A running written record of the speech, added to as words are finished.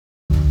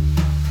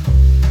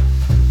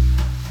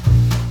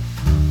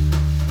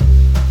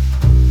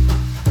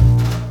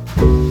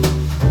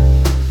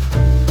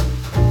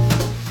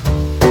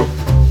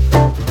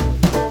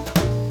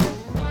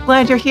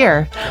glad you're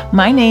here.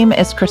 My name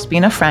is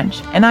Crispina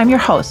French, and I'm your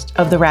host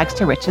of the Rags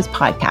to Riches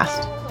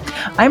podcast.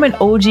 I'm an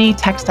OG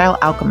textile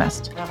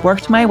alchemist,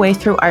 worked my way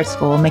through art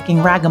school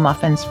making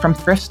ragamuffins from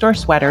thrift store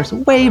sweaters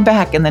way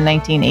back in the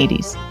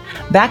 1980s.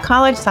 That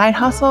college side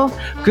hustle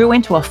grew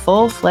into a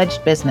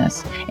full-fledged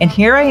business, and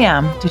here I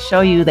am to show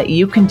you that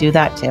you can do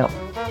that too.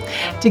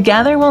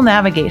 Together, we'll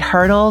navigate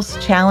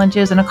hurdles,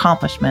 challenges, and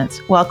accomplishments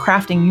while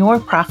crafting your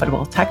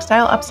profitable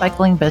textile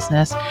upcycling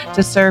business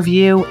to serve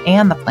you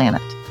and the planet.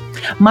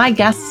 My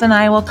guests and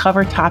I will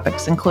cover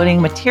topics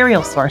including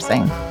material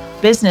sourcing,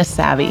 business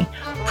savvy,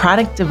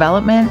 product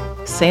development,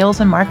 sales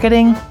and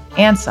marketing,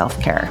 and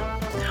self-care.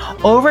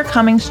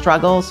 Overcoming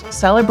struggles,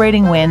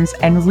 celebrating wins,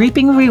 and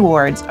reaping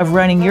rewards of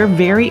running your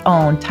very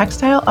own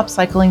textile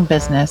upcycling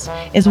business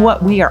is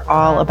what we are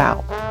all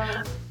about.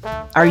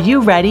 Are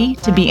you ready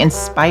to be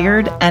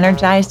inspired,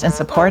 energized, and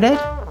supported?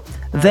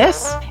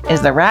 This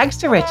is the Rags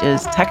to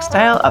Riches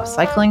Textile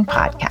Upcycling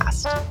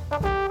Podcast.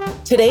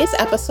 Today's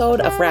episode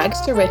of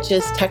Rags to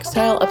Riches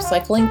Textile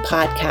Upcycling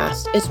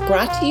Podcast is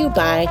brought to you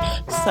by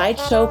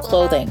Sideshow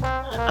Clothing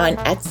on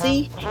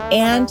Etsy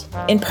and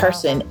in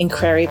person in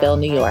Craryville,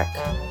 New York.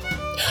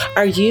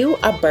 Are you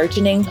a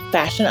burgeoning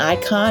fashion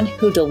icon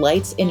who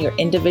delights in your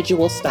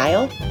individual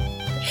style?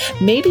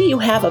 Maybe you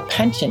have a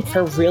penchant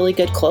for really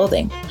good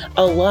clothing,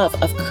 a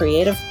love of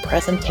creative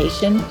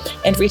presentation,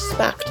 and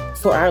respect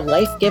for our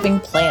life-giving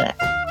planet.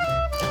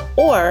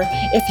 Or,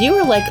 if you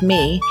are like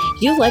me,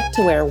 you like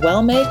to wear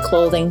well-made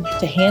clothing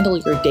to handle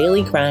your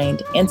daily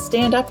grind and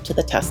stand up to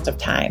the test of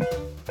time.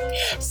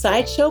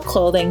 Sideshow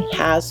Clothing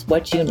has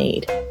what you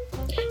need.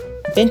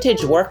 Vintage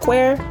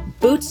workwear,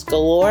 boots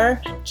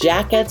galore,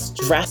 jackets,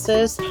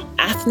 dresses,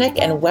 ethnic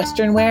and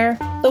Western wear,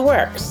 the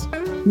works.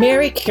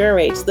 Mary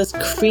curates this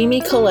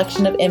creamy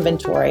collection of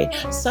inventory,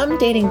 some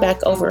dating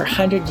back over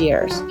 100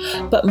 years,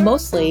 but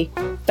mostly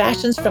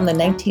fashions from the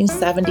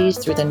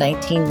 1970s through the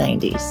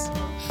 1990s.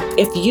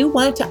 If you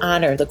want to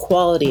honor the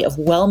quality of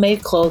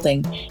well-made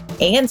clothing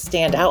and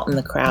stand out in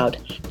the crowd,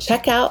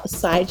 check out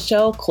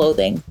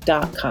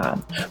sideshowclothing.com,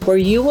 where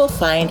you will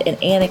find an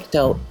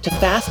anecdote to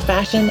fast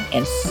fashion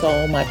and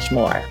so much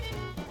more.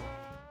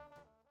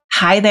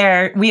 Hi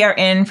there. We are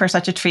in for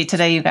such a treat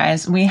today, you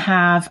guys. We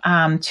have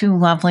two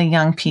lovely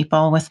young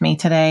people with me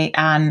today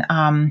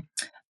on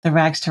the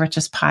Rags to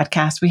Riches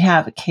podcast. We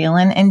have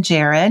Kaylin and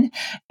Jared,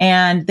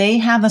 and they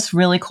have this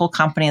really cool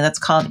company that's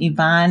called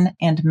Yvonne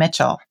and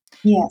Mitchel.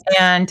 Yes.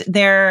 And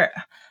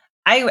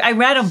I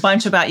read a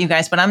bunch about you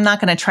guys, but I'm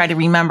not going to try to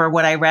remember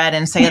what I read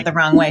and say it the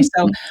wrong way.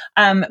 So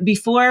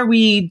before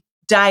we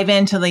dive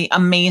into the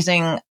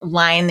amazing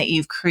line that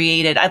you've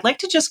created, I'd like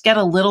to just get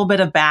a little bit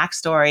of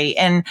backstory.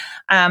 And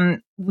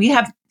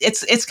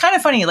it's kind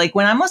of funny. Like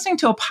when I'm listening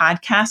to a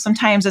podcast,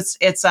 sometimes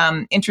it's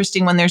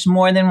interesting when there's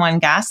more than one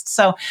guest.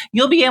 So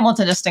you'll be able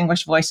to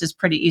distinguish voices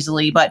pretty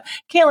easily. But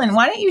Kaylin,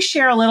 why don't you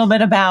share a little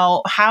bit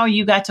about how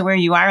you got to where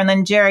you are? And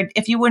then Jared,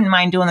 if you wouldn't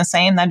mind doing the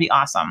same, that'd be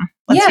awesome.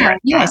 Let's hear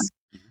it, guys.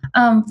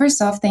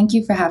 First off, thank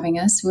you for having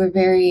us. We're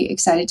very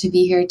excited to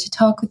be here to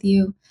talk with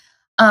you.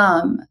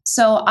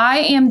 So I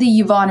am the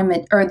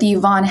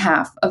Yvonne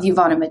half of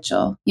Yvonne and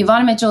Mitchel.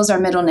 Yvonne and Mitchel is our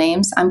middle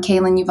names. I'm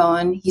Kaylin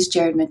Yvonne. He's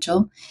Jared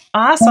Mitchel.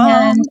 Awesome.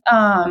 And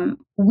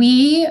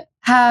we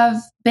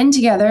have been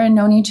together and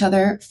known each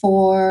other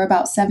for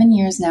about 7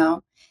 years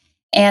now.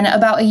 And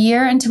about a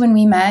year into when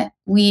we met,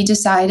 we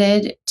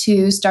decided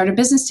to start a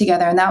business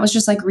together. And that was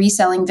just like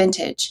reselling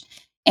vintage.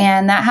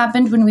 And that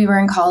happened when we were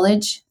in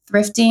college.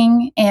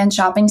 Thrifting and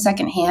shopping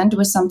secondhand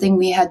was something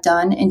we had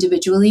done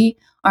individually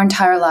our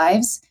entire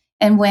lives.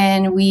 And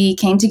when we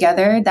came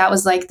together, that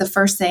was like the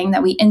first thing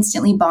that we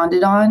instantly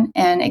bonded on.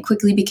 And it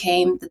quickly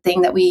became the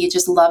thing that we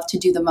just loved to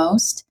do the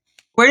most.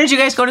 Where did you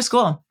guys go to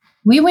school?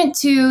 We went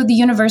to the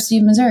University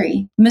of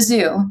Missouri,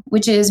 Mizzou,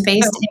 which is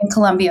based in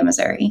Columbia,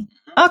 Missouri.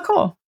 Oh,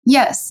 cool.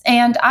 Yes.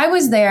 And I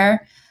was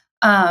there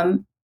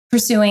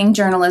pursuing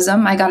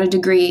journalism. I got a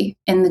degree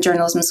in the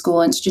journalism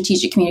school in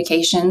strategic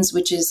communications,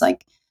 which is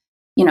like,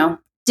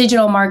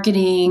 digital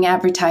marketing,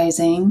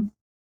 advertising.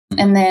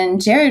 And then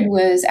Jared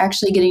was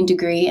actually getting a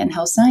degree in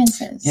health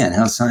sciences. Yeah, in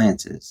health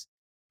sciences.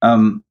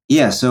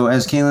 So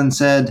as Kaylin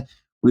said,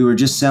 we were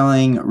just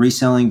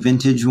reselling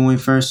vintage when we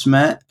first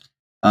met.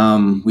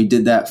 We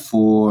did that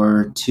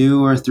for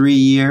 2 or 3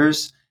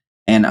 years.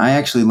 And I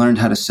actually learned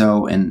how to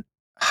sew in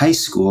high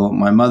school.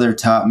 My mother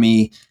taught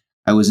me.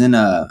 I was in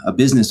a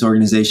business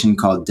organization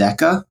called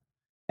DECA,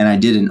 and I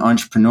did an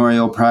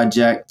entrepreneurial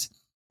project.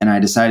 And I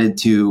decided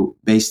to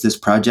base this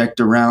project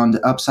around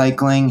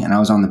upcycling. And I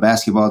was on the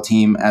basketball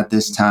team at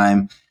this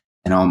time.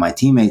 And all my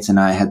teammates and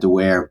I had to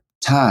wear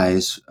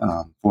ties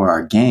for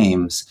our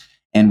games.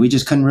 And we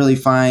just couldn't really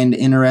find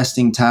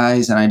interesting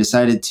ties. And I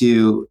decided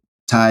to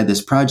tie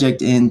this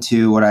project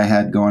into what I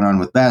had going on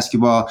with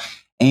basketball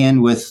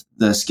and with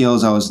the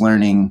skills I was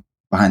learning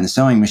behind the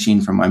sewing machine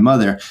from my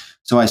mother.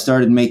 So I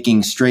started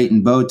making straight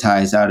and bow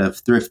ties out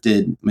of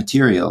thrifted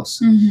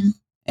materials. Mm-hmm.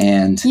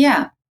 And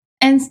yeah.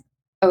 And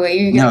oh,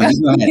 wait, you go ahead.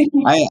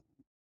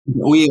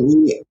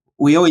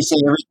 we always say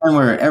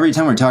every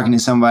time we're talking to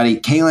somebody,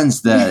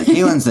 Kaylin's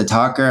the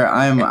talker.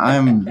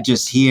 I'm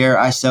just here.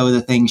 I sew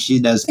the thing. She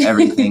does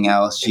everything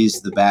else.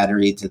 She's the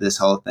battery to this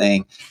whole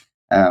thing.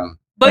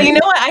 But you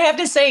know what? I have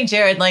to say,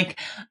 Jared, like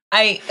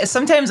I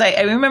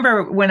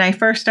remember when I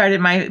first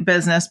started my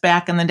business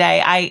back in the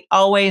day, I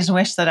always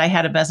wished that I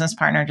had a business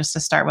partner just to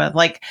start with.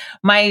 Like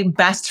my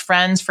best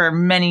friends for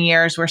many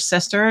years were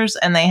sisters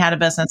and they had a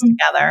business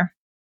together.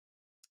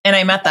 And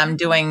I met them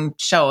doing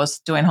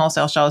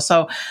wholesale shows.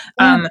 So,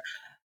 I'm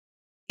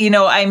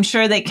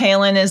sure that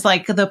Kaylin is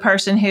like the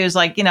person who's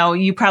like,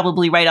 you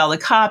probably write all the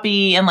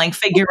copy and like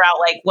figure out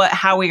like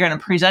how we're going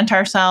to present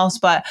ourselves.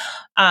 But,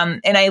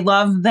 and I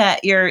love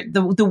that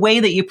the way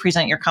that you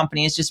present your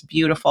company is just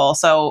beautiful.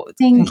 So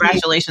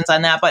congratulations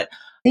on that. But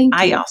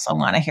I also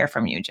want to hear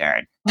from you,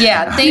 Jared.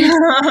 Yeah, thank you.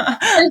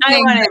 I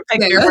want to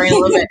pick your brain a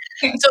little bit.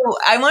 So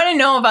I want to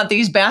know about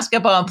these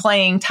basketball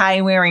playing,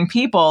 tie wearing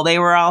people. They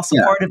were all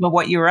supportive of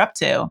what you were up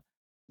to.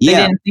 They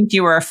didn't think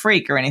you were a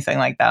freak or anything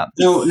like that.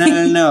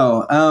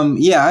 No.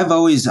 I've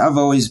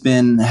always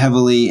been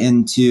heavily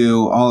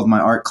into all of my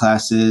art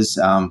classes,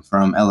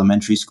 from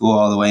elementary school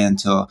all the way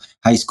until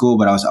high school.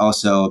 But I was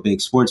also a big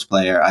sports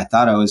player. I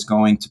thought I was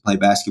going to play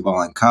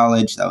basketball in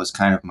college. That was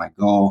kind of my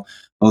goal.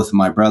 Both of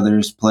my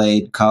brothers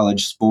played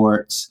college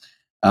sports.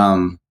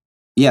 That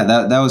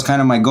was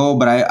kind of my goal.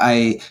 But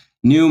I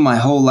knew my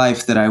whole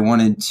life that I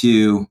wanted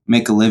to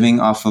make a living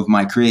off of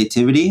my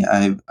creativity.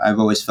 I've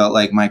always felt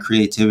like my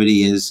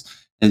creativity is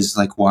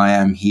like why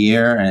I'm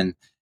here,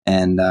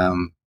 and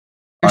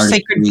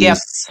sacred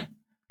gifts.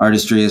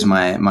 Artistry is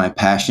my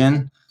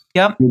passion.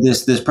 Yep.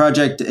 This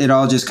project, it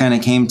all just kind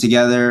of came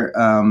together,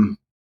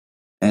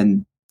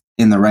 and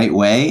in the right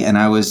way. And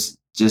I was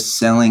just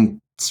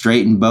selling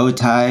straightened bow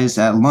ties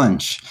at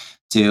lunch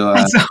to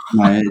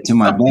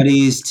my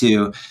buddies,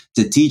 to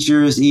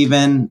teachers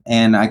even.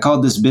 And I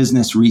called this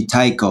business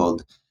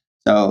Recycled.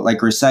 So like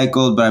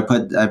recycled,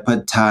 but I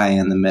put tie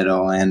in the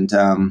middle. And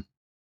I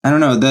don't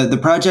know, the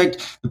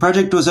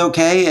project was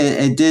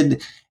okay. It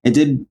did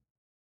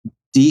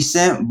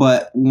decent,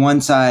 but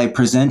once I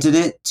presented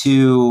it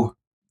to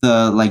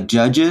the like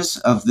judges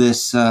of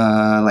this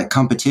like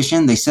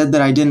competition, they said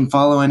that I didn't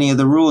follow any of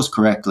the rules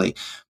correctly.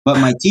 But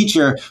my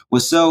teacher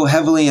was so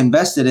heavily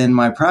invested in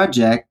my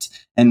project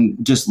and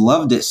just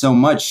loved it so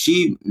much.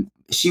 She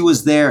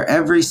was there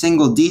every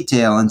single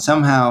detail. And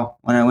somehow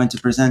when I went to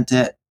present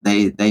it,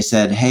 they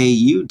said, "Hey,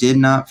 you did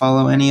not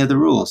follow any of the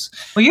rules."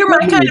 Well, you're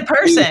my kind of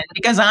person,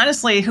 because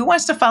honestly, who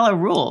wants to follow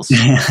rules?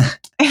 I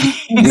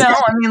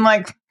mean,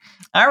 like,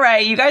 all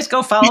right, you guys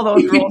go follow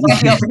those rules.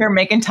 I'll be over here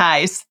making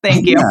ties.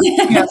 Thank you.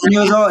 Yeah.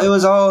 And it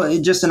was all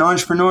just an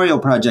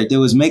entrepreneurial project. It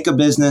was make a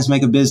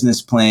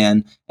business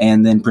plan,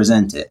 and then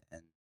present it.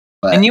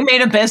 And you made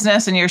a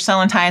business and you're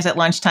selling ties at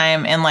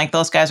lunchtime, and like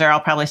those guys are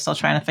all probably still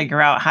trying to figure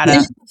out how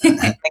to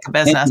make a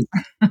business.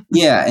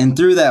 And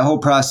through that whole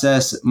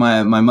process,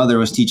 my mother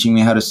was teaching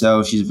me how to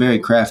sew. She's a very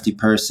crafty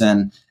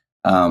person.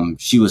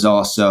 She was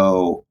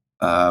also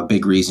a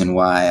big reason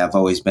why I've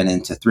always been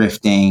into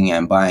thrifting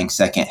and buying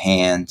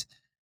secondhand.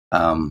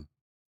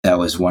 That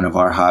was one of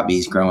our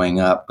hobbies growing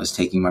up, was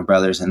taking my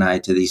brothers and I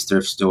to these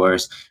thrift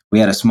stores. We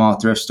had a small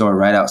thrift store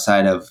right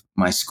outside of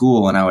my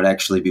school, and I would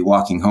actually be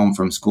walking home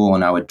from school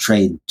and I would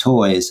trade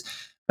toys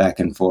back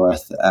and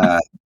forth.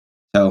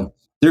 So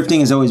thrifting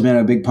has always been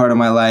a big part of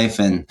my life.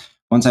 And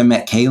once I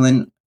met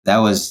Kaylin, that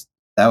was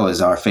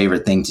our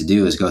favorite thing to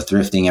do, is go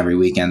thrifting every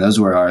weekend. Those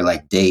were our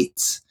like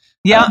dates.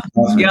 Yeah,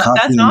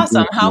 that's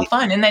awesome. How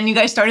fun. And then you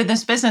guys started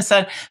this business.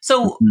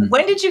 So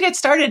when did you get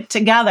started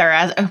together?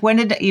 When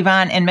did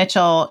Yvonne and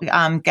Mitchel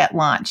get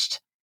launched?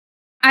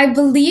 I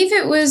believe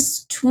it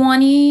was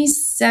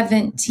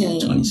 2017.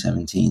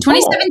 2017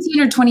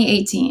 or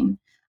 2018.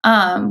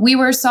 We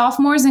were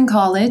sophomores in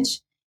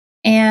college.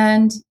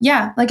 And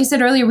like I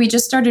said earlier, we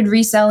just started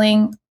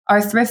reselling our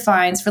thrift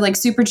finds for like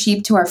super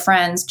cheap to our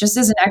friends, just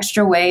as an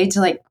extra way to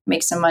like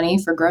make some money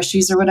for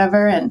groceries or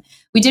whatever. And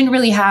we didn't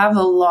really have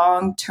a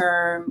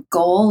long-term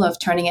goal of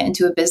turning it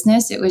into a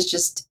business. It was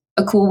just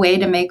a cool way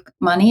to make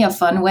money, a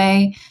fun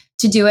way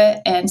to do it,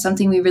 and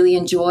something we really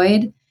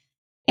enjoyed.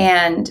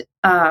 And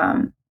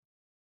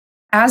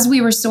as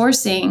we were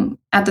sourcing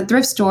at the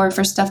thrift store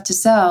for stuff to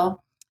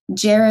sell,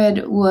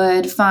 Jared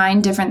would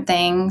find different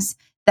things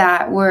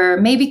that were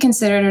maybe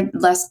considered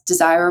less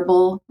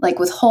desirable, like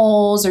with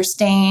holes or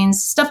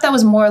stains, stuff that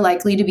was more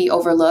likely to be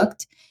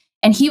overlooked.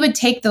 And he would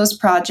take those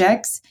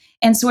projects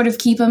and sort of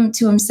keep them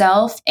to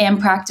himself and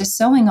practice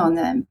sewing on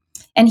them.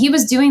 And he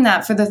was doing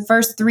that for the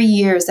first 3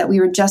 years that we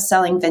were just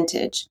selling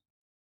vintage,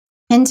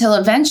 until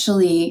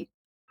eventually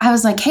I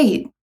was like,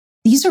 hey,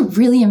 these are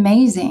really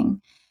amazing.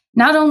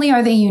 Not only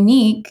are they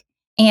unique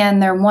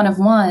and they're one of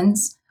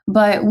ones,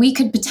 but we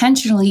could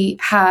potentially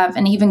have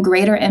an even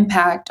greater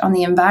impact on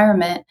the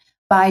environment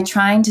by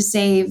trying to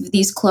save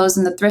these clothes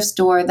in the thrift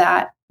store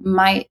that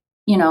might,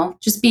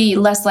 just be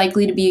less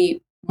likely to be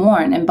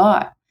worn and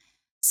bought.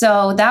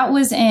 So that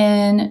was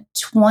in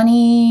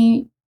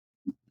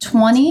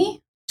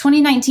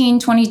 2019,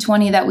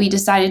 2020, that we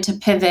decided to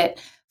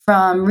pivot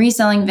from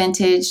reselling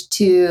vintage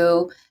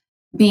to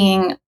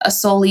being a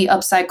solely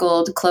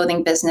upcycled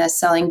clothing business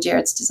selling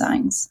Jared's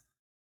designs.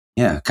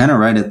 Yeah, kind of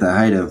right at the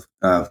height of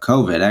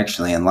COVID,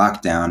 actually, and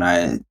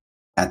lockdown.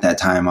 At that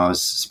time, I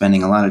was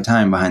spending a lot of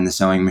time behind the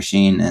sewing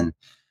machine. And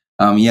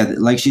yeah,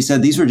 like she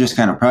said, these were just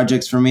kind of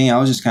projects for me. I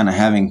was just kind of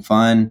having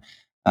fun.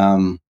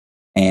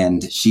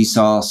 And she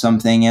saw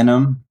something in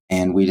them,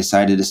 and we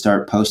decided to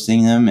start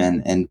posting them,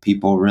 and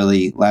people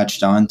really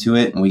latched onto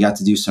it. And we got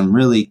to do some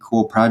really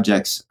cool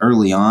projects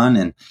early on.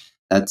 And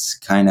that's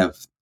kind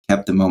of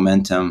kept the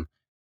momentum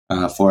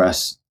for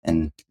us.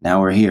 And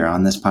now we're here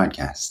on this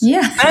podcast.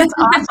 Yeah. That's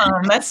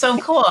awesome. That's so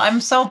cool.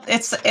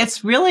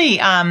 It's really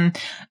a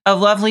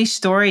lovely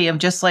story of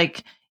just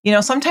like,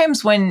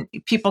 sometimes when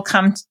people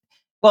come,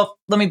 well,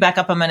 let me back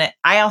up a minute.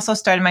 I also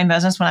started my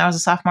business when I was a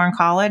sophomore in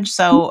college.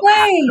 So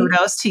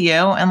kudos to you.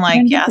 And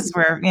like, yes,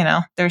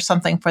 there's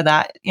something for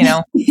that,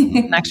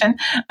 connection.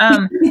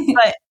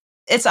 But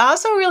it's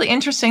also really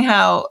interesting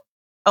how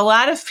a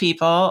lot of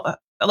people,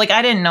 like,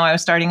 I didn't know I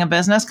was starting a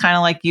business, kind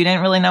of like you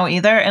didn't really know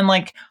either. And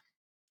like,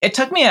 it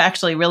took me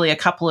actually really a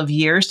couple of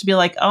years to be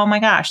like, oh my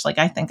gosh, like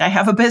I think I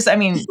have a business. I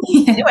mean,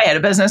 I knew I had a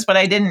business, but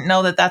I didn't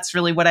know that that's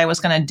really what I was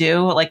going to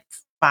do, like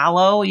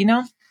follow,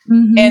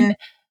 Mm-hmm. And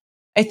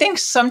I think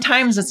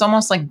sometimes it's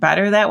almost like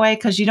better that way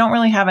because you don't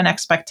really have an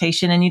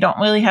expectation and you don't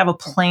really have a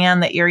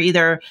plan that you're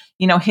either,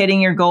 hitting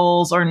your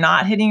goals or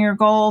not hitting your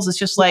goals. It's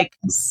just like,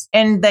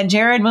 and that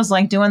Jared was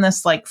like doing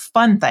this like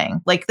fun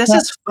thing. Like, this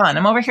is fun.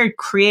 I'm over here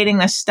creating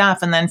this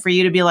stuff. And then for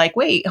you to be like,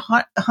 wait,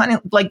 honey,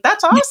 like,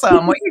 that's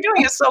awesome. What you're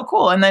doing is so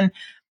cool. And then,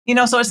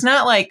 so it's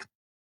not like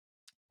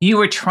you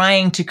were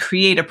trying to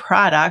create a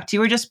product.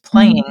 You were just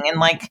playing and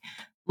like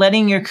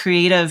letting your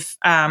creative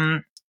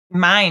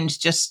mind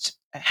just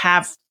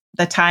have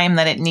the time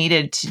that it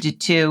needed to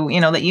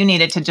that you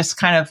needed to just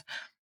kind of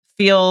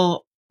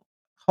feel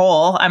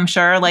whole. I'm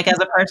sure, like as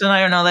a person,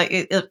 I don't know that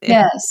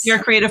if you're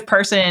a creative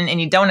person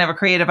and you don't have a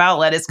creative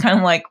outlet, it's kind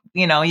of like,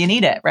 you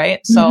need it.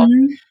 Right. So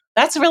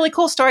that's a really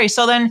cool story.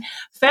 So then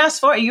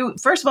fast forward,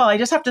 first of all, I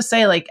just have to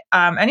say, like,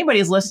 anybody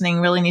who's listening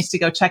really needs to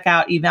go check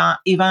out Yvonne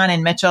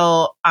and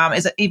Mitchel.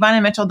 Is it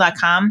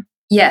YvonneandMitchel.com?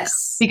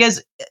 Yes.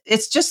 Because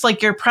it's just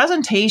like your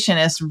presentation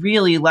is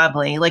really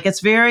lovely. Like, it's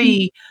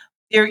very,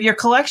 your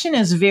collection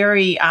is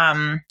very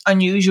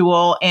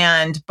unusual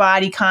and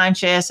body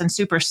conscious and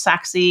super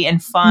sexy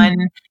and fun.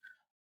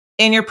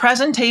 And your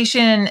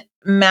presentation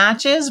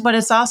matches, but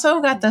it's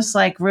also got this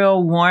like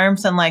real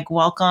warmth and like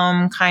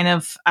welcome kind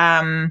of,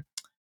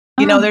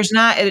 there's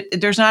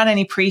not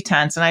any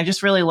pretense. And I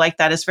just really like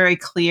that. It's very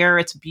clear.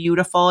 It's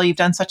beautiful. You've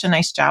done such a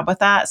nice job with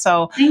that.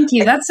 So thank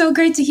you. That's so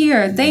great to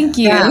hear. Thank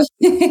you.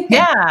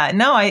 Yeah.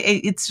 No,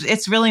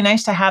 it's really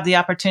nice to have the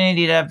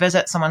opportunity to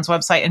visit someone's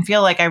website and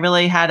feel like I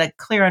really had a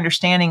clear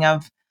understanding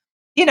of,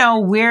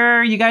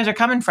 where you guys are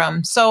coming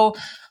from. So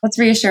that's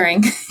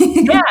reassuring.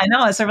 Yeah,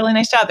 no, it's a really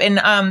nice job.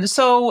 And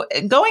so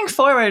going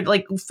forward,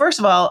 like, first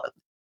of all,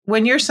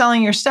 when you're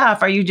selling your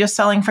stuff, are you just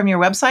selling from your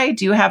website?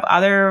 Do you have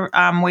other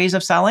ways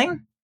of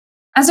selling?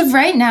 As of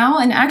right now,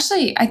 and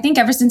actually, I think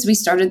ever since we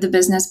started the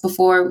business,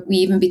 before we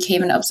even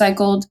became an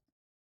upcycled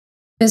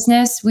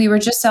business, we were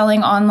just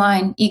selling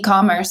online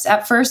e-commerce.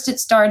 At first, it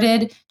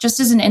started just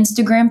as an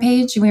Instagram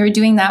page, and we were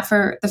doing that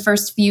for the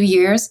first few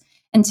years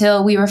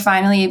until we were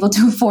finally able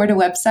to afford a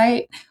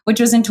website, which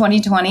was in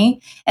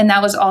 2020. And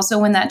that was also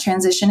when that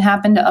transition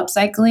happened to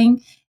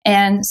upcycling.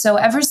 And so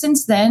ever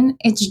since then,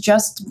 it's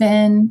just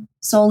been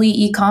solely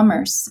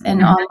e-commerce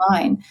and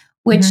online,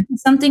 which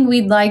is something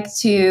we'd like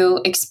to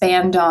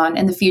expand on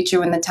in the future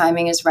when the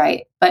timing is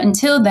right. But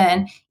until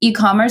then,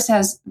 e-commerce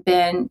has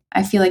been,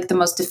 I feel like, the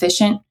most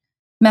efficient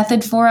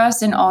method for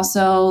us and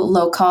also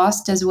low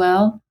cost as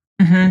well.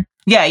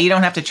 Yeah, you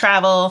don't have to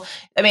travel.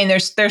 I mean,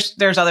 there's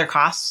other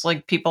costs,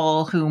 like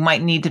people who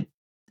might need to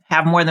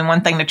have more than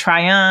one thing to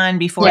try on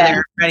before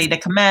they're ready to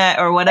commit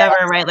or whatever,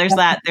 right? There's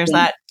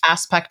that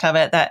aspect of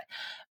it that,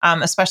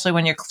 especially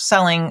when you're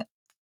selling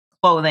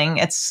clothing,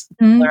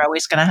 they're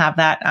always going to have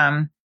that,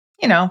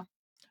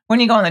 when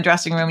you go in the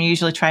dressing room, you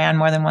usually try on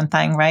more than one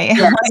thing, right?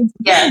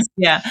 Yes.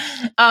 Yeah.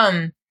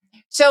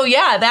 So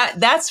yeah,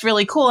 that's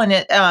really cool.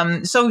 And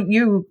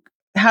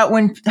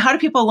how do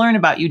people learn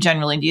about you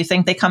generally? Do you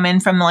think they come in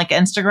from like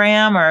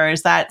Instagram, or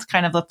is that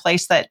kind of the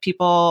place that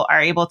people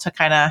are able to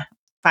kind of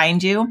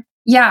find you?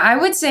 Yeah, I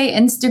would say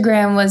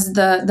Instagram was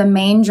the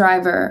main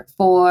driver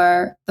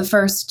for the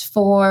first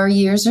 4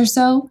 years or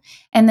so.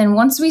 And then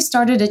once we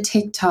started a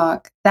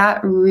TikTok, that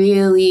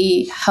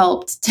really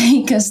helped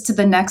take us to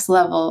the next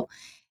level.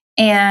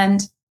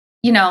 And,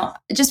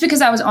 just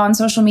because I was on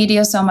social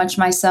media so much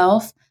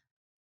myself,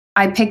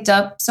 I picked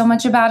up so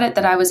much about it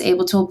that I was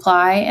able to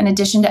apply in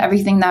addition to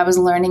everything that I was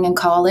learning in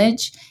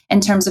college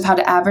in terms of how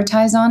to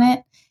advertise on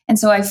it. And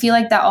so I feel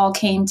like that all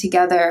came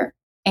together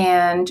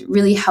and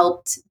really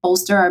helped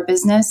bolster our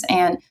business.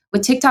 And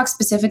with TikTok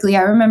specifically,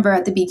 I remember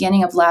at the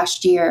beginning of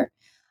last year,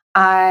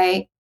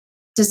 I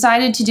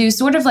decided to do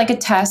sort of like a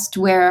test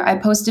where I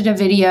posted a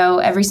video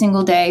every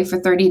single day for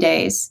 30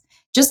 days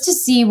just to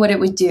see what it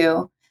would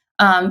do.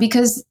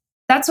 Because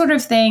that sort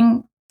of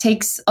thing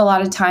takes a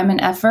lot of time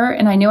and effort.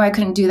 And I knew I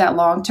couldn't do that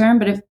long term,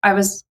 but if I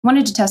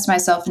wanted to test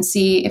myself and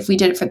see if we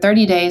did it for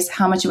 30 days,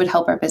 how much it would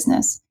help our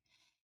business.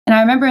 And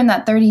I remember in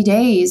that 30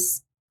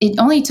 days, it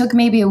only took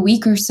maybe a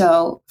week or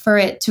so for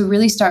it to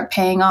really start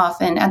paying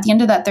off. And at the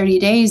end of that 30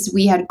 days,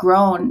 we had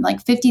grown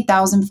like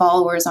 50,000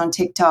 followers on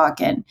TikTok,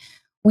 and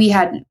we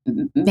had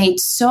made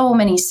so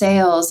many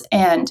sales,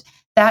 and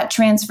that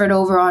transferred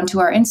over onto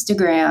our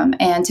Instagram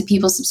and to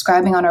people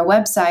subscribing on our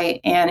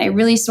website. And it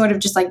really sort of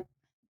just like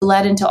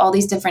bled into all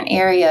these different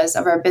areas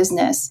of our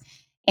business.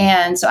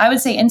 And so I would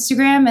say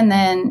Instagram and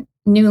then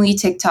newly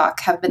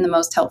TikTok have been the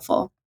most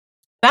helpful.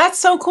 That's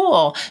so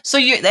cool. So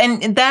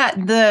and that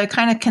the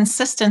kind of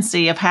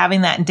consistency of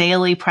having that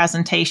daily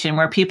presentation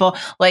where people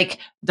like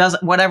does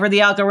whatever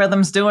the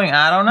algorithm's doing.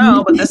 I don't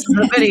know, but this is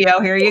a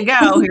video. Here you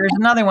go. Here's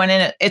another one.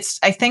 And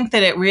I think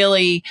that it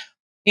really,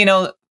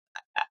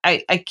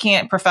 I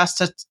can't profess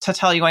to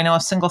tell you I know a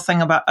single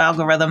thing about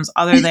algorithms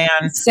other than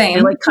they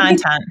like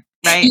content,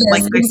 right? Yes,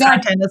 like the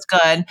exactly. content is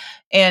good.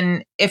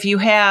 And if you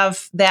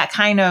have that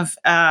kind of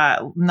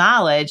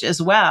knowledge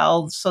as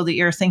well, so that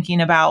you're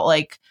thinking about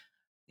like,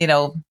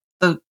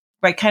 the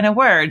right kind of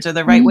words or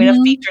the right way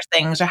to feature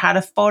things or how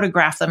to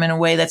photograph them in a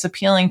way that's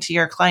appealing to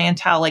your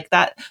clientele, like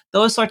that,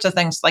 those sorts of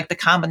things, like the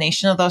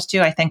combination of those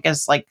two, I think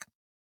is like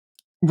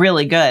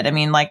really good. I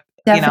mean, like,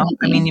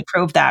 Definitely. you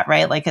proved that,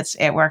 right? Like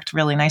it worked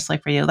really nicely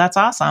for you. That's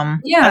awesome.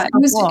 Yeah,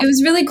 That's so cool. it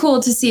was really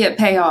cool to see it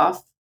pay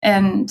off.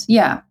 And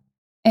yeah,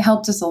 it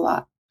helped us a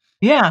lot.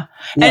 Yeah.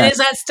 Yeah. And is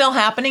that still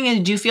happening?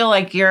 And do you feel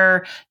like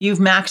you've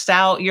maxed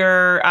out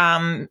your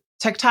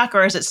TikTok,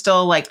 or is it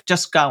still like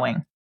just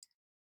going?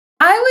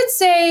 I would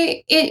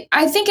say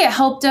I think it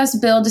helped us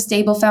build a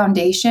stable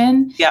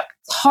foundation. Yep.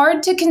 It's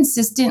hard to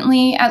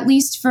consistently, at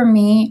least for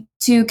me,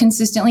 to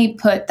consistently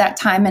put that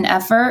time and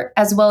effort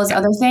as well as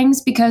other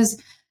things,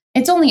 because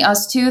it's only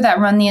us two that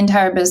run the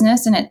entire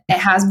business. And it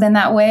has been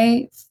that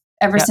way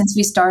ever since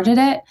we started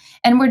it.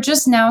 And we're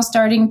just now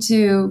starting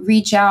to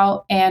reach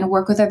out and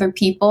work with other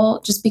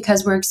people just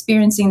because we're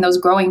experiencing those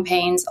growing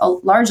pains,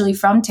 largely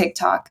from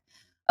TikTok,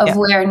 of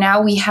where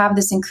now we have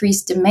this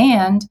increased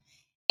demand.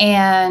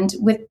 And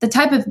with the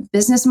type of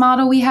business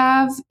model we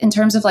have in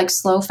terms of like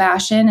slow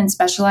fashion and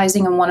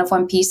specializing in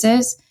one-of-one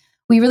pieces,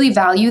 we really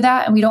value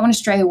that and we don't want to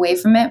stray away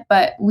from it,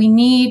 but we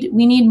need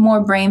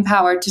more brain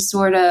power to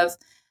sort of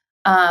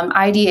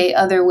ideate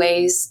other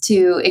ways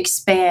to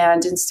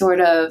expand and sort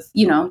of,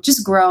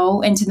 just grow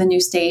into the new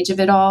stage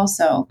of it all.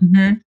 So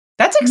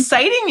That's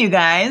exciting, you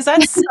guys.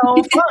 That's so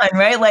fun,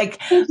 right? Like,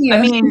 Thank you.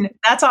 I mean,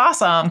 that's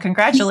awesome.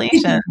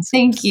 Congratulations.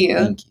 Thank you.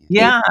 Thank you.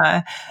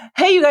 Yeah.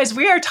 Hey, you guys,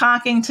 we are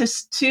talking to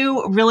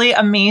two really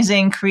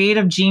amazing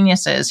creative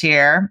geniuses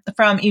here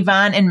from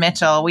Yvonne and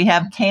Mitchel. We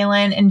have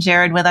Kaylin and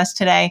Jared with us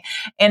today,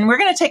 and we're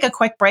going to take a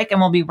quick break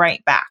and we'll be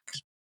right back.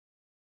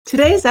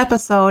 Today's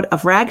episode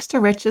of Rags to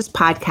Riches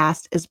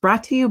podcast is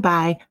brought to you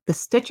by the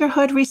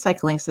Stitcherhood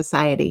Recycling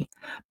Society,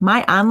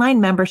 my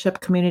online membership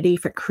community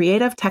for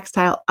creative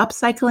textile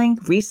upcycling,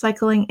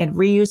 recycling, and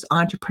reuse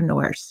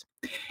entrepreneurs.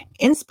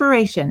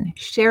 Inspiration,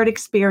 shared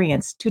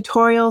experience,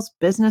 tutorials,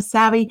 business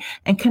savvy,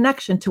 and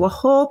connection to a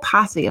whole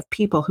posse of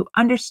people who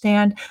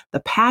understand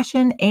the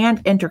passion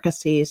and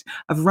intricacies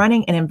of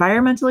running an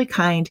environmentally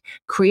kind,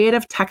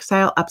 creative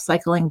textile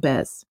upcycling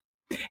biz.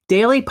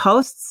 Daily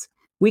posts,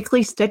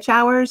 weekly stitch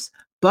hours,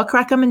 book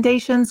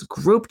recommendations,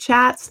 group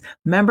chats,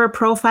 member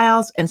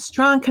profiles, and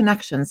strong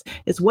connections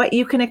is what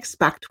you can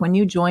expect when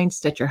you join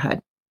Stitcherhood.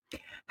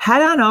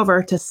 Head on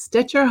over to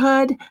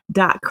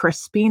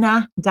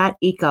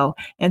stitcherhood.crispina.eco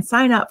and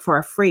sign up for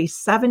a free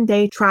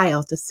 7-day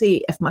trial to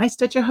see if my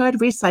Stitcherhood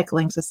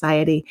Recycling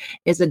Society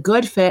is a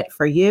good fit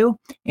for you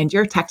and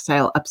your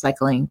textile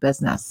upcycling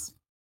business.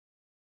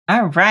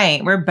 All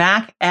right, we're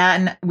back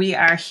and we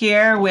are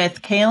here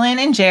with Kaylin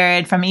and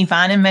Jared from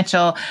Yvonne and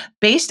Mitchel,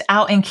 based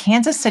out in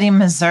Kansas City,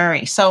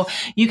 Missouri. So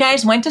you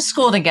guys went to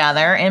school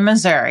together in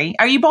Missouri.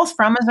 Are you both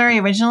from Missouri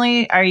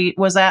originally?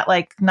 Was that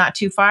like not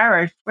too far,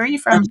 or where are you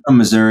from? I'm from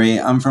Missouri.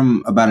 I'm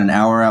from about an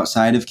hour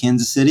outside of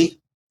Kansas City.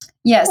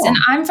 Yes, and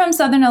I'm from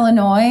Southern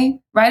Illinois,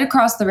 right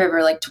across the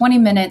river, like 20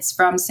 minutes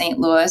from St.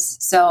 Louis.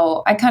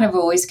 So I kind of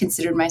always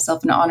considered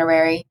myself an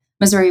honorary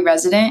Missouri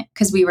resident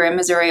because we were in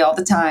Missouri all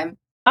the time.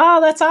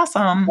 Oh, that's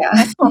awesome. Yeah.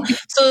 That's cool.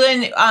 So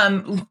then,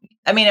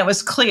 I mean, it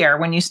was clear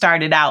when you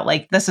started out,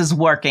 like this is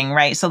working,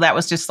 right? So that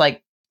was just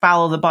like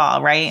follow the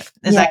ball, right?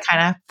 Is that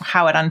kind of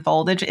how it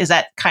unfolded? Is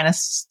that kind of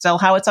still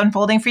how it's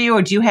unfolding for you?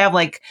 Or do you have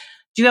like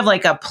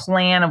a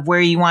plan of where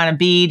you want to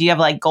be? Do you have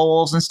like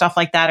goals and stuff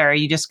like that? Or are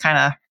you just kind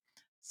of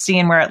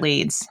seeing where it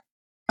leads?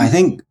 I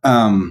think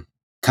kind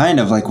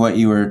of like what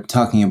you were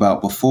talking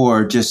about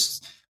before,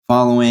 just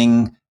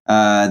following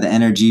the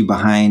energy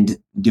behind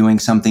doing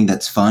something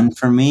that's fun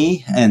for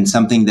me and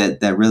something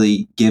that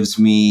really gives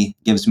me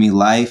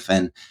life,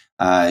 and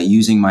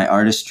using my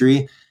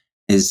artistry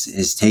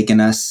is taking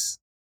us.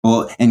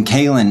 Well, and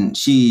Kaylin,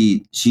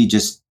 she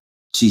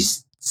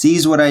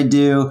sees what I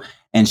do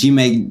and she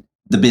made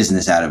the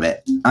business out of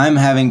it. I'm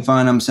having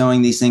fun. I'm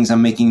sewing these things.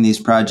 I'm making these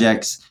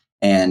projects.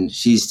 and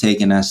she's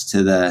taken us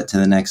to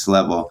the next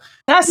level.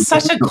 That's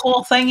such a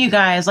cool thing, you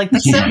guys. Like the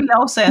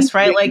symbiosis,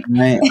 right? Like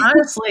Right.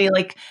 honestly,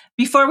 like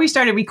before we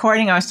started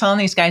recording, I was telling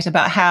these guys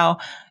about how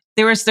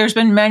there's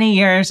been many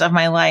years of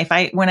my life.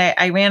 When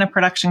I ran a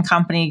production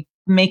company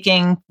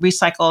making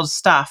recycled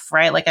stuff,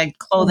 right? Like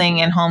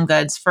clothing and home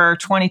goods for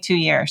 22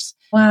 years.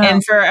 Wow.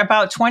 And for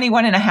about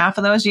 21 and a half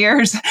of those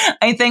years,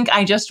 I think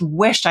I just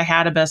wished I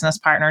had a business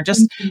partner.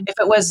 Just if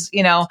it was,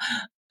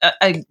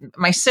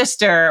 my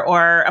sister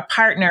or a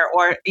partner,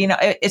 or,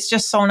 it's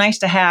just so nice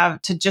to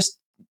have to just,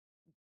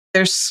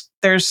 there's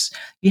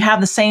you have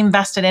the same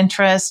vested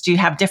interest, you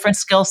have different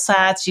skill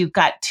sets, you've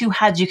got two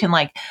heads, you can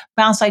like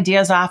bounce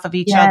ideas off of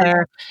each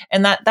other,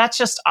 and that's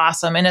just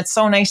awesome. And it's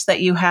so nice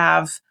that you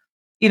have,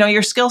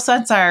 your skill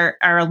sets are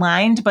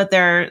aligned, but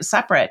they're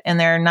separate, and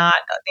they're not,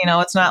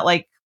 it's not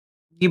like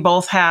you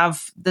both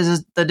have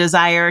the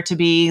desire to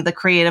be the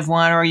creative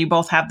one, or you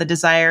both have the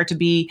desire to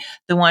be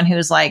the one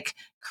who's like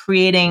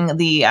creating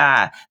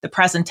the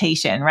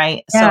presentation,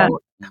 right? Yeah. So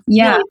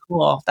Yeah. really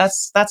cool.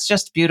 That's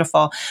just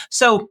beautiful.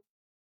 So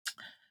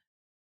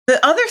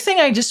the other thing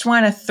I just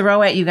want to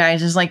throw at you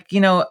guys is like,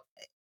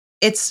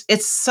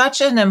 it's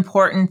such an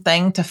important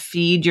thing to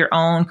feed your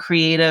own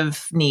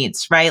creative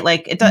needs, right?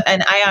 Like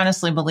and I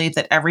honestly believe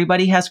that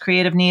everybody has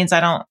creative needs.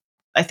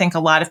 I think a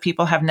lot of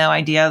people have no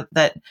idea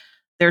that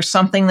there's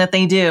something that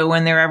they do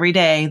in their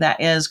everyday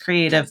that is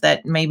creative,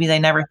 that maybe they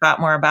never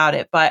thought more about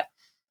it. But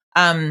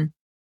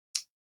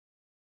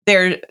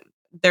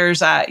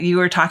there's you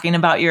were talking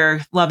about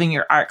your loving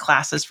your art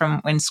classes from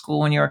in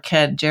school when you were a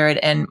kid, Jared,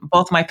 and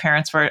both my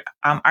parents were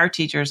art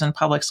teachers in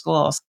public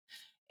schools.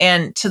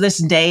 And to this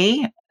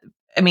day,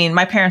 I mean,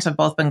 my parents have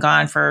both been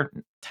gone for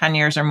 10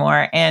 years or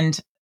more, and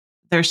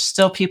there's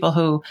still people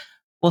who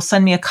will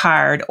send me a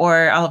card,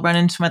 or I'll run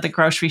into them at the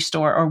grocery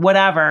store or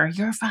whatever.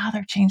 Your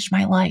father changed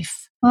my life.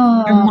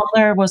 Your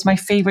mother was my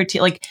favorite.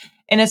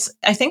 And it's,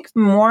 I think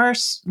more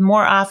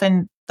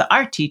often the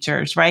art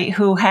teachers, right,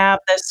 who have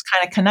this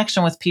kind of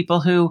connection with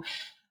people who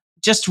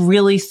just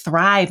really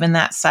thrive in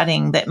that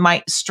setting that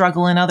might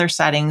struggle in other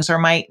settings or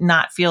might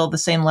not feel the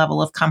same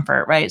level of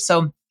comfort, right?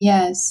 So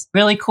yes,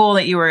 really cool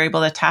that you were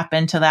able to tap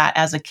into that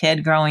as a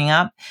kid growing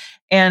up.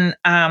 And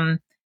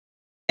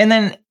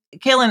then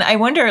Kaylin, I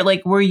wonder,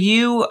 like, were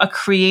you a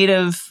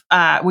creative,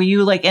 were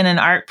you like in an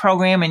art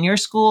program in your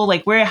school?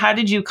 Like how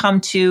did you come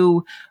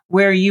to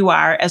where you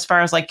are as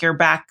far as like your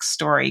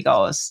backstory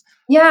goes?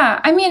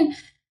 Yeah. I mean,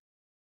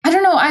 I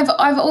don't know.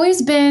 I've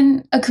always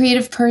been a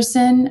creative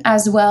person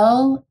as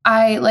well.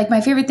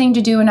 My favorite thing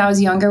to do when I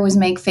was younger was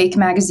make fake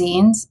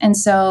magazines. And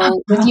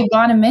so with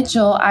Yvonne and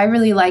Mitchel, I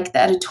really like the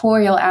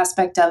editorial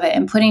aspect of it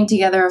and putting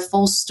together a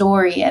full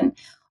story and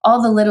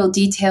all the little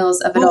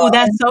details of it all.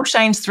 That so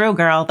shines through,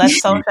 girl.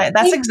 That's so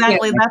that's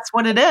exactly that's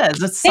what it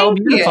is. It's so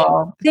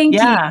beautiful. Thank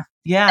you.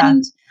 Yeah.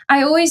 And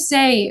I always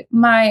say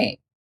my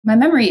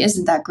memory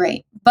isn't that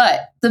great,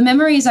 but the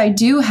memories I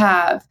do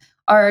have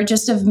are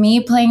just of me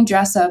playing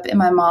dress up in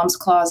my mom's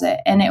closet.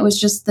 And it was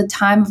just the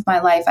time of my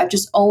life. I've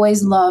just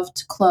always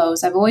loved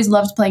clothes. I've always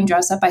loved playing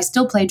dress up. I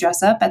still play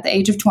dress up at the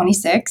age of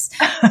 26.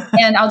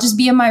 And I'll just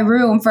be in my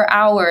room for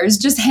hours,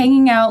 just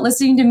hanging out,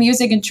 listening to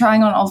music and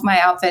trying on all of my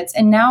outfits.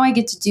 And now I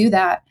get to do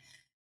that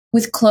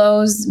with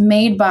clothes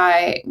made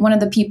by one of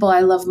the people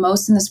I love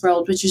most in this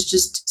world, which is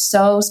just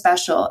so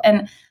special.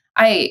 And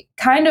I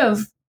kind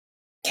of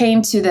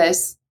came to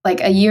this like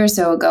a year or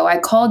so ago. I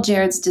called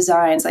Jared's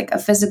designs like a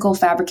physical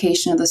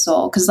fabrication of the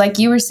soul. Because like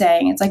you were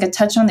saying, it's like a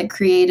touch on the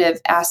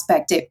creative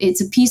aspect. It's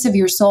a piece of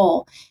your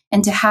soul.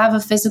 And to have a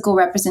physical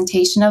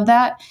representation of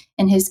that,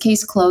 in his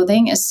case,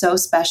 clothing, is so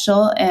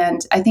special.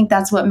 And I think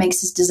that's what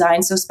makes his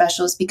design so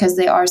special, is because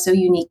they are so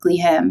uniquely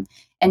him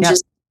and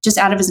just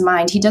out of his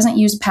mind. He doesn't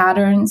use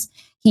patterns.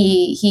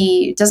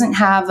 He doesn't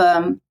have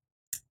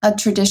a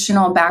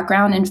traditional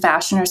background in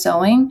fashion or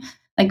sewing.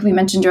 Like we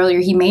mentioned earlier,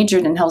 he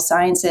majored in health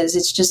sciences.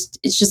 It's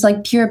just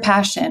like pure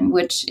passion,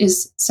 which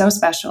is so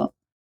special.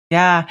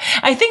 Yeah.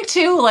 I think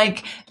too,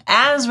 like,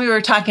 as we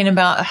were talking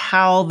about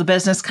how the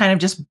business kind of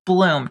just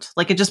bloomed,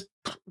 like it just,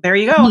 there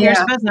you go, here's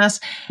business.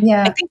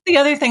 Yeah. I think the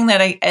other thing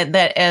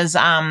that is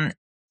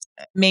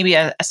maybe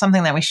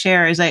something that we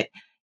share is that,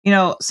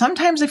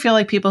 sometimes I feel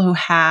like people who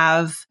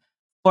have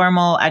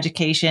formal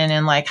education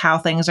and like how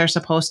things are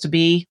supposed to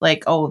be,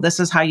 like, oh, this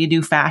is how you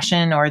do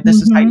fashion, or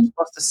this is how you're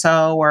supposed to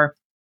sew, or,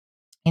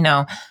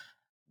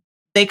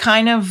 they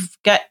kind of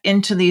get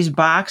into these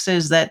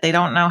boxes that they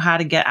don't know how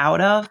to get out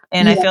of.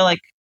 And I feel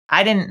like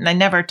I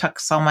never took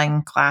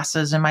sewing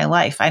classes in my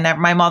life.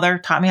 My mother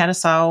taught me how to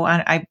sew.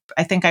 I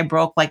think I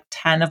broke like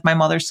 10 of my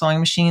mother's sewing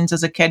machines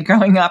as a kid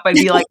growing up. I'd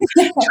be like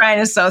trying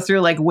to sew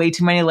through like way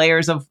too many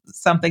layers of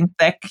something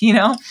thick,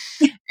 and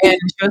she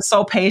was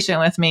so patient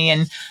with me.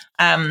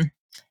 And,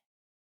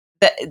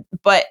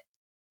 but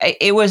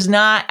it was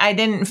not, I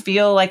didn't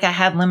feel like I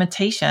had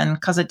limitation,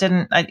 because it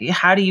didn't,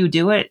 how do you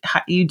do it?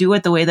 You do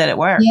it the way that it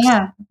works.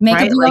 Yeah. Make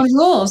up your own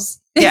rules.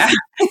 Yeah.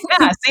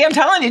 See, I'm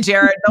telling you,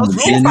 Jared, those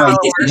rules are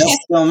that's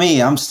still me.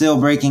 I'm still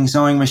breaking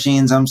sewing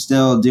machines. I'm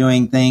still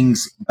doing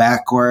things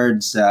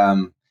backwards.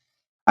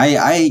 I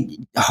I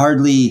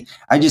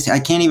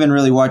can't even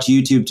really watch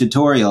YouTube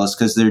tutorials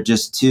because they're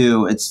just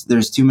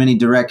there's too many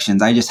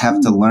directions. I just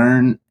have to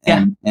learn,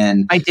 and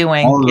by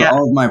doing.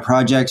 All of my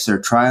projects are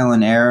trial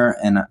and error.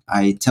 And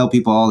I tell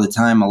people all the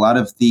time, a lot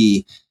of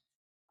the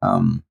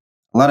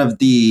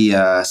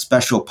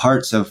special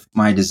parts of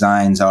my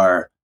designs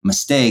are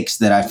mistakes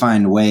that I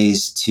find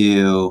ways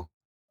to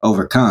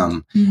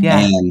overcome. Yeah.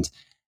 And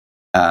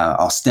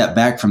I'll step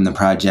back from the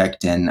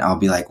project and I'll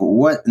be like,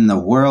 what in the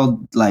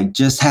world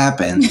just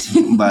happened?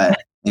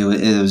 But it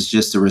was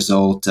just a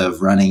result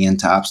of running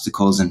into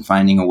obstacles and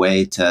finding a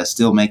way to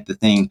still make the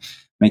thing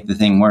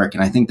work.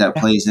 And I think that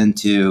plays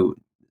into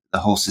the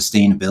whole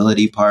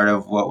sustainability part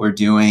of what we're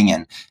doing,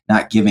 and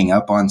not giving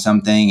up on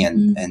something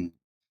and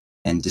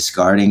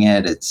discarding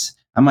it.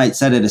 I might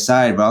set it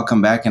aside, but I'll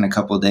come back in a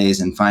couple of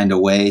days and find a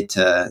way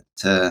to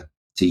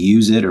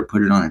use it or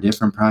put it on a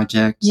different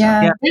project.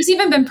 Yeah. There's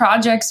even been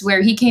projects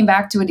where he came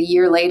back to it a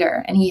year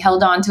later and he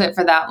held on to it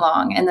for that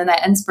long. And then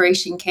that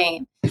inspiration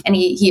came and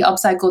he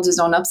upcycled his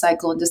own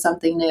upcycle into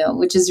something new,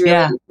 which is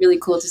really, really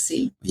cool to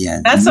see. Yeah.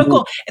 That's so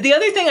cool. The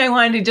other thing I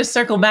wanted to just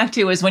circle back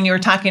to is when you were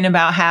talking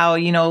about how,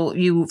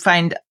 you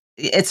find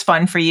it's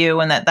fun for you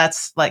and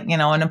that's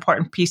an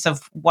important piece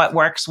of what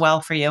works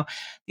well for you.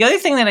 The other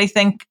thing that I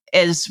think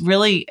is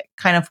really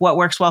kind of what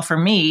works well for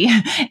me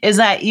is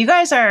that you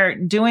guys are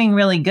doing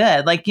really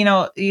good.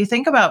 You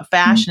think about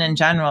fashion in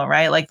general,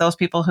 right? Like those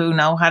people who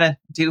know how to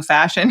do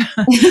fashion,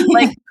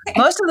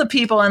 most of the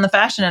people in the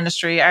fashion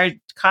industry are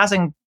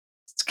causing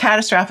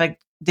catastrophic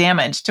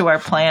damage to our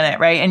planet,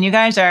 right? And you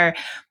guys are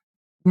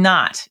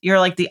not. You're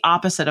like the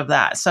opposite of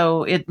that.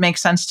 So it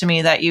makes sense to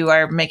me that you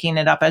are making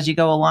it up as you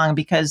go along,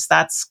 because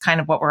that's kind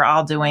of what we're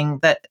all doing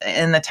that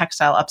in the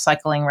textile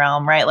upcycling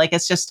realm, right?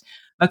 It's just,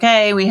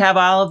 okay, we have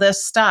all of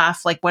this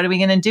stuff. What are we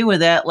going to do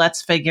with it?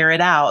 Let's figure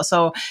it out.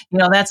 So,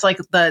 that's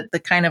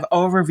the kind of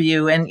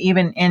overview. And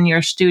even in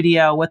your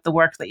studio with the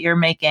work that you're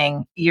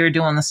making, you're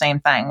doing the same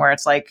thing where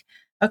it's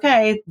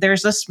okay,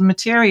 there's this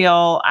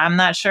material. I'm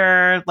not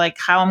sure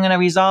how I'm going to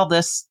resolve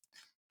this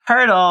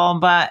hurdle,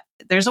 but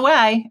there's a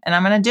way and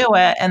I'm going to do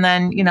it. And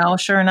then,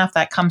 sure enough,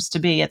 that comes to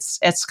be.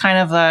 It's kind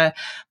of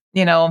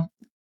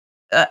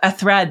a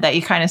thread that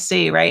you kind of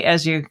see, right,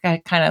 as you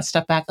kind of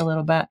step back a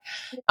little bit.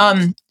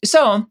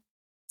 So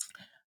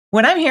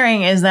what I'm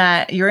hearing is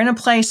that you're in a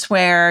place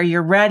where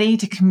you're ready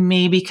to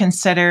maybe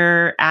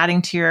consider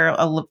adding to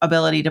your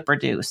ability to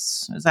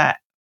produce. Is that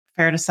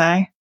fair to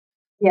say?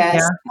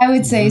 Yes, I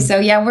would say so.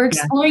 Yeah, we're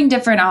exploring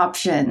different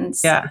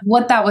options,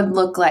 what that would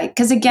look like.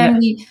 Because again,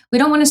 we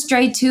don't want to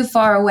stray too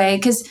far away,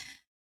 because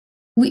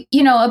we,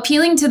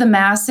 appealing to the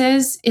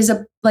masses is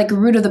a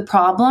root of the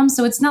problem.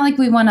 So it's not like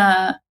we want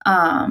to,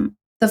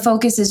 the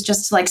focus is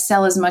just to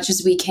sell as much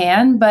as we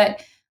can.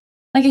 But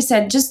like I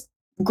said, just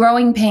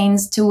growing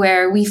pains to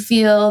where we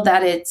feel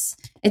that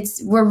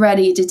we're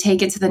ready to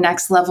take it to the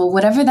next level,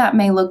 whatever that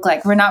may look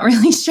like. We're not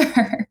really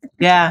sure.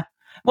 Yeah.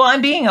 Well,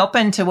 and being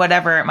open to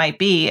whatever it might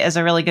be is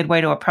a really good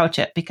way to approach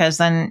it, because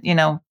then, you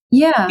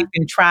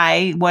can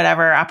try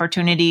whatever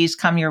opportunities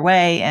come your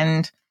way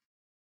and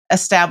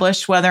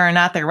establish whether or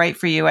not they're right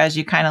for you as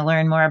you kind of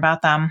learn more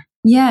about them.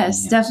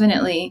 Yes,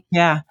 definitely.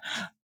 Yeah.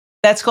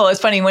 That's cool. It's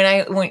funny when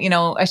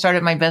I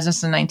started my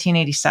business in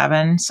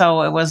 1987.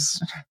 So it was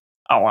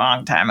a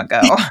long time ago.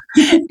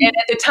 And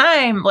at the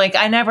time,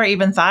 I never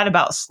even thought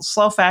about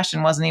slow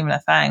fashion wasn't even a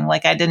thing.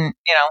 I didn't,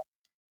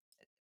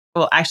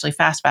 well, actually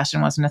fast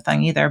fashion wasn't a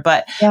thing either,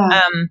 but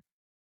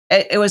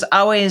it was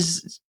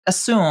always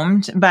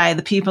assumed by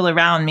the people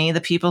around me,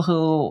 the people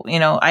who,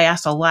 I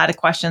asked a lot of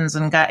questions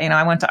and got,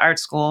 I went to art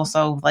school.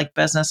 So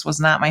business was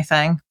not my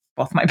thing.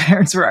 Both my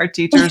parents were art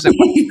teachers. It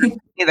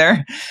wasn't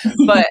either.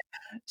 But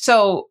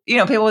so,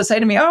 people would say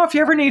to me, oh, if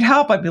you ever need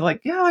help, I'd be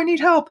like, yeah, I need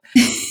help.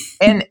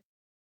 And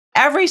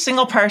every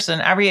single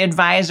person, every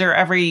advisor,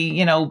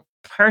 every,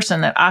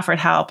 person that offered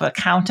help,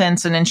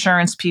 accountants and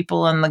insurance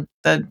people and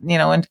the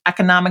and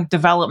economic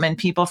development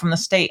people from the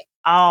state,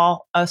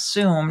 all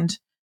assumed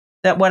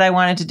that what I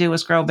wanted to do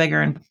was grow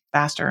bigger and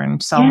faster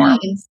and sell more.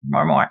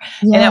 Yeah.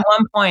 And at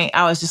one point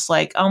I was just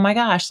like, oh my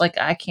gosh,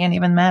 I can't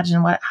even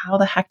imagine how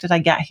the heck did I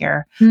get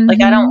here? I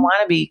don't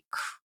want to be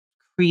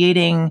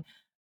creating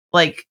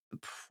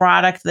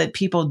product that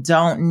people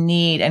don't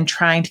need and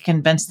trying to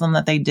convince them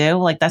that they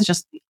do. That's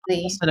just the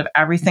opposite of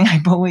everything I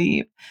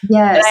believe.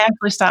 Yes. And I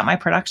actually stopped my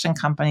production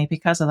company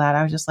because of that.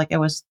 I was just it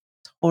was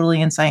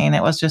totally insane.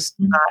 It was just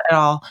not at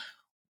all.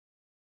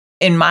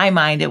 In my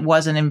mind, it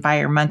wasn't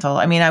environmental.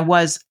 I mean, I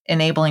was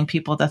enabling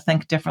people to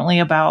think differently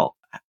about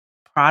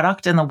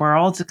product in the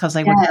world because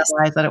they would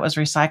realize that it was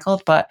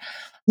recycled. But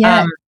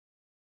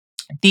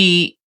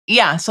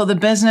so the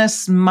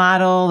business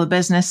model, the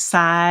business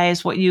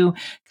size, what you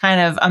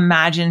kind of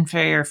imagine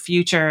for your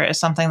future is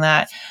something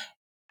that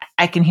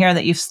I can hear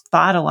that you've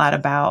thought a lot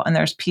about, and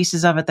there's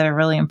pieces of it that are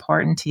really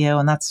important to you.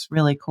 And that's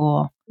really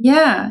cool.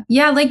 Yeah.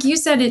 Yeah. Like you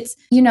said, it's,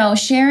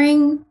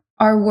 sharing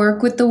our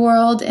work with the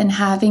world and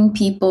having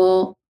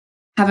people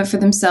have it for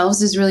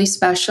themselves is really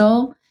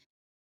special.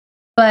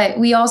 But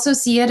we also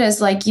see it as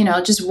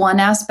just one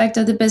aspect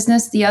of the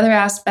business. The other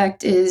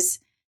aspect is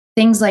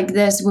things like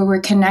this where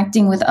we're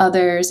connecting with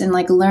others and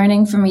like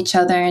learning from each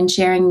other and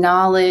sharing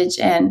knowledge.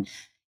 And,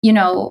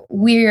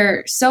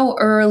 we're so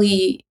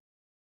early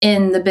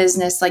in the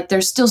business, like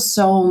there's still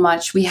so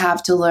much we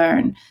have to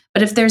learn.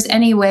 But if there's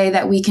any way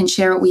that we can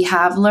share what we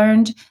have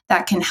learned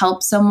that can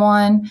help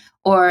someone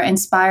or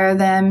inspire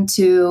them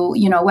to,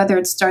 whether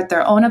it's start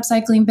their own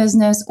upcycling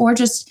business or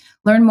just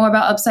learn more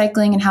about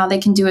upcycling and how they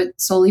can do it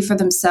solely for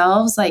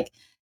themselves, like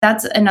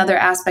that's another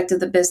aspect of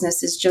the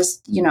business is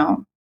just,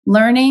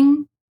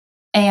 learning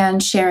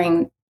and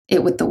sharing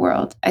it with the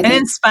world. I think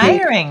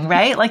inspiring,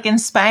 right? Like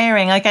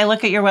inspiring. Like I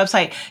look at your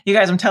website, you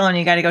guys, I'm telling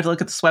you got to go to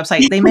look at this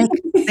website.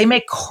 They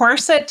make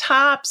corset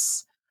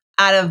tops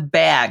out of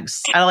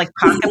bags, out of like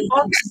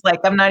pocketbooks. Like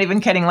I'm not even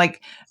kidding.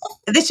 Like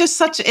it's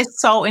just it's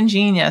so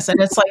ingenious.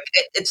 And it's like,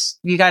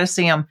 you got to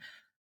see them.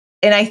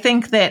 And I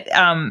think that,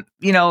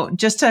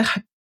 just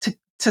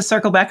to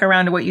circle back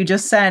around to what you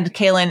just said,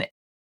 Kaylin,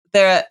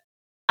 the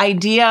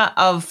idea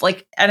of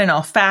like, I don't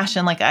know,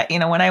 fashion, like,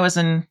 when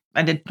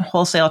I did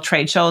wholesale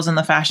trade shows in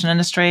the fashion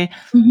industry.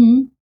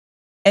 Mm-hmm.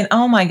 And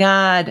oh my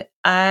God,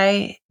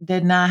 I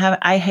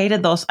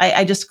hated those.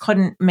 I just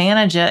couldn't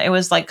manage it. It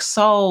was like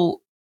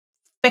so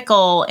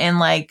fickle and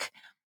like,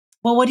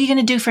 well, what are you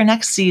going to do for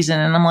next season?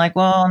 And I'm like,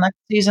 well, next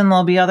season,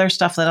 there'll be other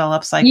stuff that I'll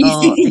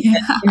upcycle.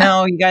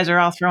 Yeah. You guys are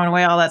all throwing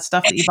away all that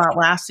stuff that you bought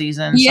last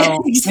season. Yeah,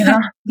 so,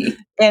 exactly.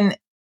 And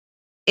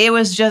it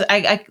was just,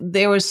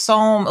 there was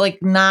so like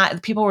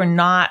people were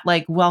not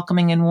like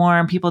welcoming and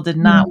warm. People did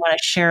not want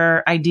to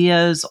share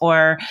ideas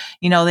or,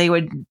 they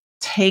would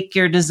take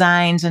your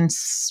designs and,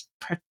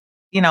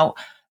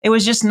 it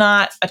was just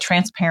not a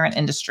transparent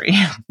industry.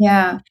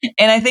 Yeah.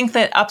 And I think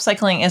that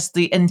upcycling is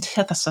the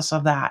antithesis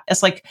of that.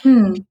 It's like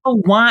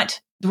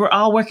we're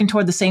all working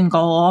toward the same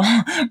goal,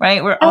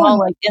 right? We're all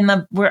like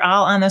we're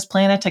all on this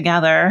planet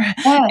together,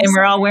 and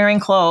we're all wearing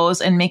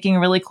clothes and making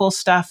really cool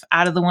stuff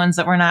out of the ones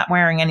that we're not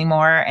wearing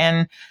anymore.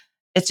 And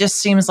it just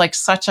seems like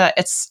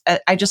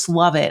I just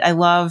love it. I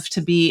love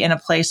to be in a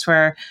place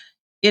where,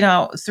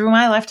 through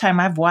my lifetime,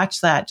 I've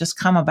watched that just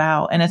come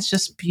about, and it's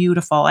just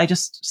beautiful.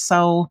 It's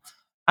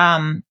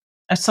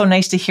so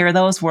nice to hear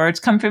those words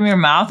come from your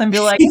mouth and be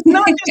like, it's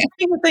not just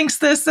me who thinks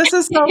this. This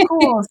is so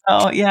cool.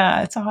 So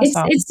yeah, it's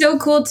awesome. It's so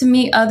cool to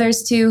meet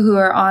others too who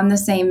are on the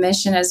same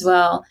mission as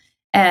well.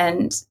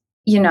 And,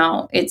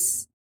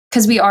 it's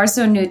because we are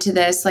so new to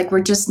this. Like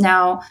we're just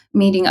now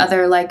meeting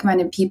other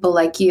like-minded people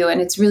like you. And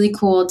it's really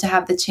cool to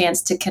have the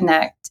chance to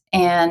connect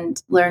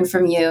and learn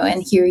from you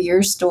and hear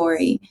your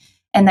story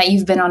and that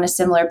you've been on a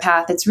similar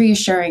path. It's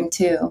reassuring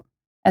too,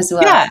 as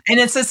well. Yeah. And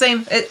it's the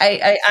same.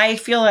 I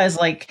feel as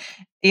like,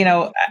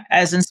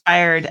 as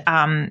inspired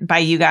by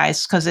you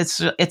guys, because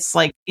it's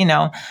like,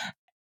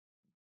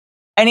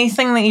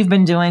 anything that you've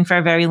been doing for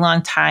a very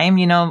long time,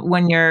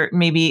 when you're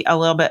maybe a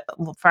little bit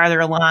farther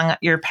along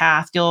your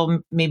path,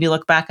 you'll maybe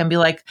look back and be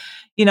like,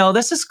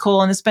 this is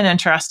cool and it's been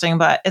interesting,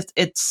 but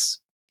it's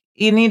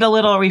you need a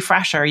little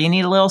refresher. You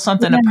need a little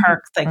something to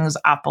perk things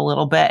up a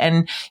little bit.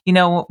 And,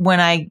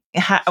 when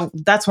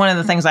that's one of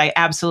the things I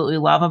absolutely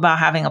love about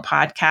having a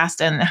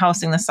podcast and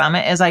hosting the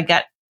summit is I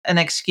get an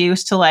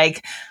excuse to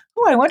like,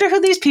 oh, I wonder who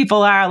these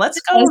people are.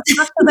 Let's go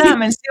talk to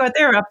them and see what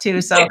they're up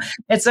to. So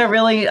it's a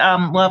really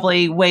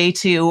lovely way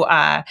to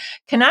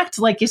connect,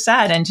 like you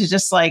said, and to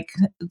just like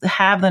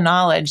have the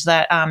knowledge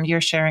that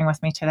you're sharing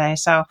with me today.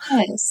 So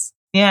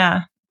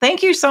yeah.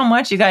 Thank you so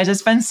much, you guys.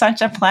 It's been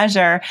such a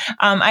pleasure.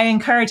 I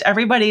encourage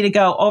everybody to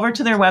go over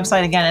to their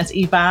website. Again, it's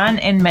Yvonne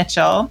and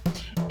Mitchel,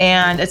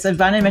 and it's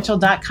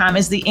YvonneandMitchel.com.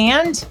 Is the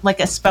and like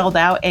a spelled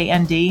out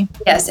A-N-D?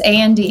 Yes,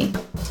 A-N-D.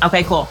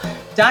 Okay, cool.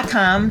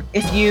 .com.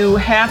 If you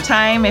have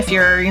time, if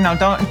you're,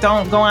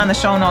 don't go on the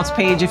show notes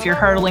page if you're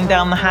hurtling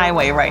down the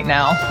highway right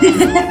now.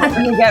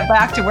 When you get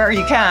back to where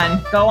you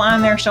can, go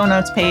on their show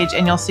notes page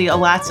and you'll see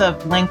lots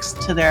of links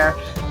to their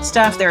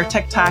stuff, their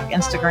TikTok,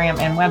 Instagram,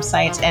 and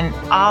websites, and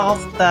all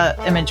the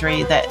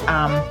imagery that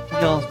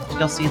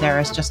you'll see there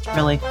is just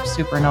really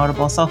super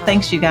notable. So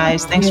thanks, you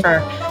guys. Thanks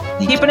for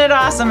keeping it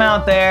awesome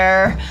out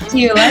there.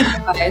 You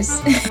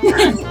likewise.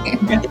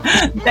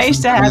 Nice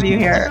to have you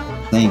here.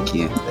 Thank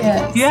you.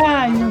 Yes.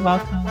 Yeah, you're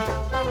welcome.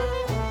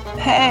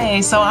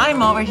 Hey, so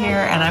I'm over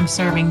here and I'm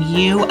serving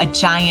you a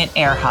giant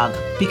air hug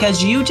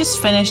because you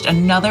just finished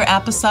another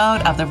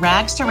episode of the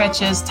Rags to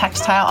Riches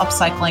Textile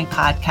Upcycling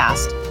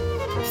Podcast.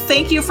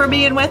 Thank you for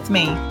being with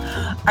me.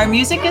 Our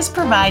music is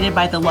provided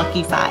by The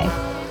Lucky Five.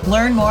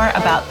 Learn more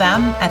about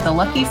them at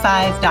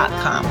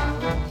thelucky5.com.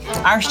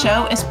 Our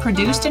show is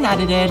produced and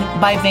edited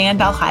by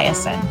Vandal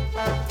Hyacinth.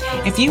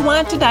 If you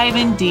want to dive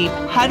in deep,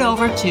 head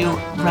over to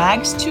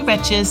Rags to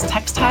Riches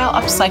Textile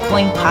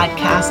Upcycling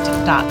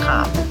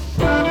Podcast.com.